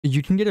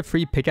You can get a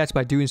free pickaxe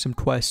by doing some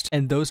quests,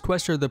 and those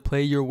quests are the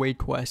play your way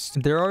quests.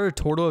 There are a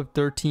total of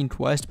 13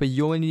 quests, but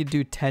you only need to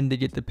do 10 to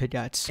get the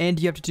pickaxe. And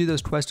you have to do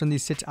those quests on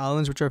these 6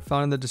 islands which are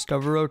found in the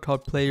Discover Road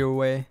called Play Your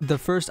Way. The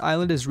first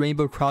island is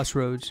Rainbow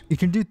Crossroads. You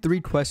can do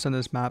 3 quests on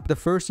this map. The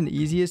first and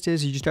easiest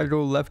is you just gotta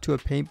go left to a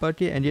paint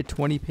bucket and get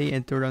 20 paint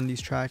and throw it on these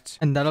tracks,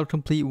 and that'll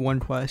complete 1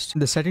 quest.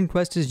 The second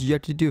quest is you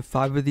have to do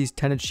 5 of these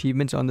 10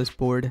 achievements on this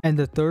board, and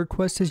the third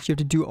quest is you have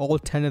to do all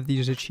 10 of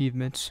these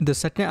achievements. The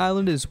second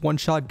island is One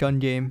Shot Gun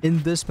Game.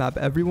 In this map,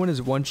 everyone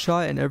is one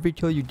shot, and every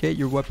kill you get,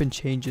 your weapon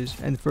changes,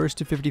 and first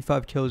to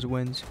 55 kills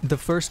wins. The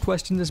first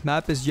quest in this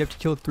map is you have to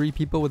kill 3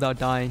 people without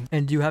dying,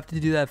 and you have to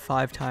do that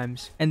 5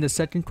 times. And the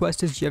second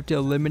quest is you have to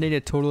eliminate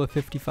a total of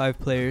 55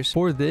 players.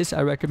 For this,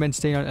 I recommend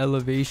staying on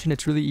elevation.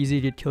 It's really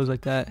easy to get kills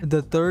like that.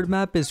 The third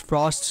map is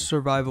Frost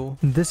Survival.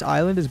 This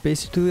island is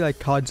basically like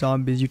COD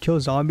Zombies. You kill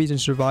zombies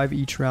and survive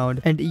each round,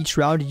 and each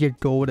round you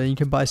get gold, and you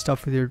can buy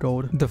stuff with your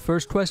gold. The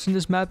first quest in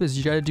this map is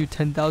you gotta do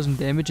 10,000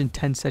 damage in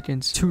 10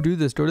 seconds. To do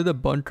this, go to the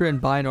bunker and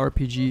buy an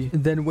RPG.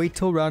 Then wait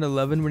till round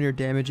 11 when your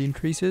damage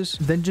increases.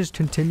 Then just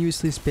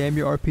continuously spam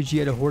your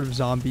RPG at a horde of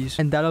zombies,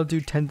 and that'll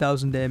do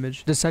 10,000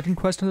 damage. The second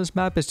quest on this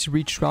map is to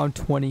reach round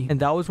 20, and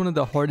that was one of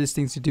the hardest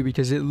things to do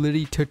because it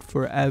literally took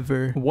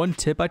forever. One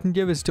tip I can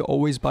give is to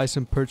always buy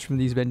some perks from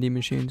these vending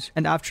machines.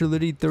 And after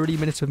literally 30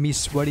 minutes of me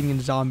sweating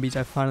in zombies,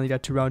 I finally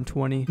got to round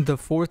 20. The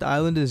fourth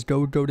island is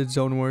Goated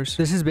Zone Wars.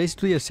 This is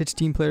basically a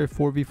 16 player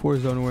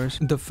 4v4 Zone Wars.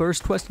 The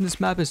first quest in this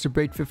map is to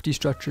break 50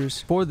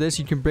 structures. For this,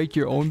 you can break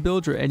your own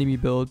builds or enemy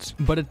builds.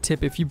 But a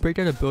tip, if you break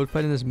out a build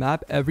fight in this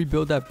map, every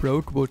build that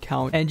broke will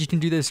count, and you can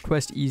do this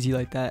quest easy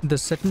like that. The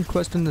second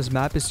quest on this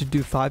map is to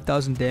do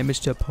 5,000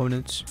 damage to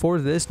opponents. For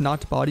this,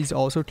 knocked bodies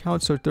also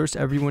count, so thirst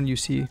everyone you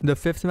see. The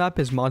fifth map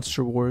is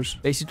Monster Wars.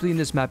 Basically in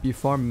this map, you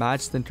farm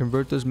mats, then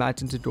convert those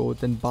mats into gold,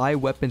 then buy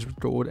weapons with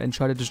gold, and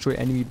try to destroy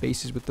enemy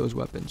bases with those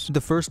weapons.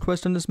 The first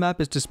quest on this map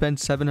is to spend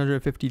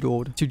 750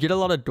 gold. To get a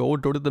lot of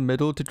gold, go to the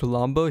middle to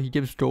Colombo. He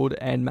gives gold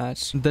and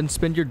mats. Then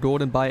spend your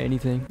gold and buy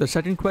anything. The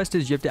second quest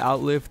is you have to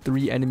outlive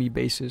 3 enemy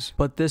bases.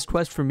 But this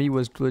quest for me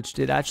was glitched.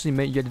 It actually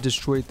meant you had to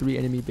destroy 3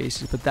 enemy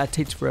bases, but that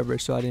takes forever,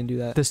 so I didn't do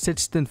that. The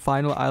sixth and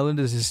final island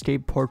is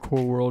Escape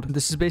Parkour World.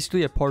 This is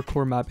basically a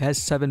parkour map. It has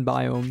 7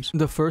 biomes.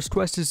 The first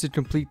quest is to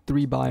complete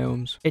 3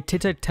 biomes. It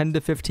takes like 10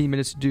 to 15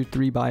 minutes to do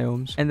 3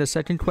 biomes. And the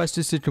second quest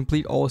is to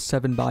complete all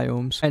 7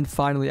 biomes. And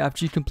finally,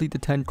 after you complete the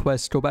 10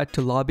 quests, go back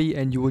to lobby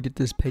and you will get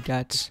this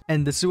pickaxe.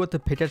 And this is what the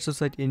pickaxe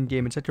looks like in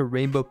game. It's like a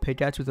rainbow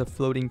pickaxe with a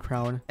floating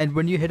crown. And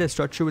when you hit a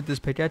structure with this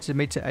pickaxe, it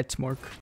makes an X mark.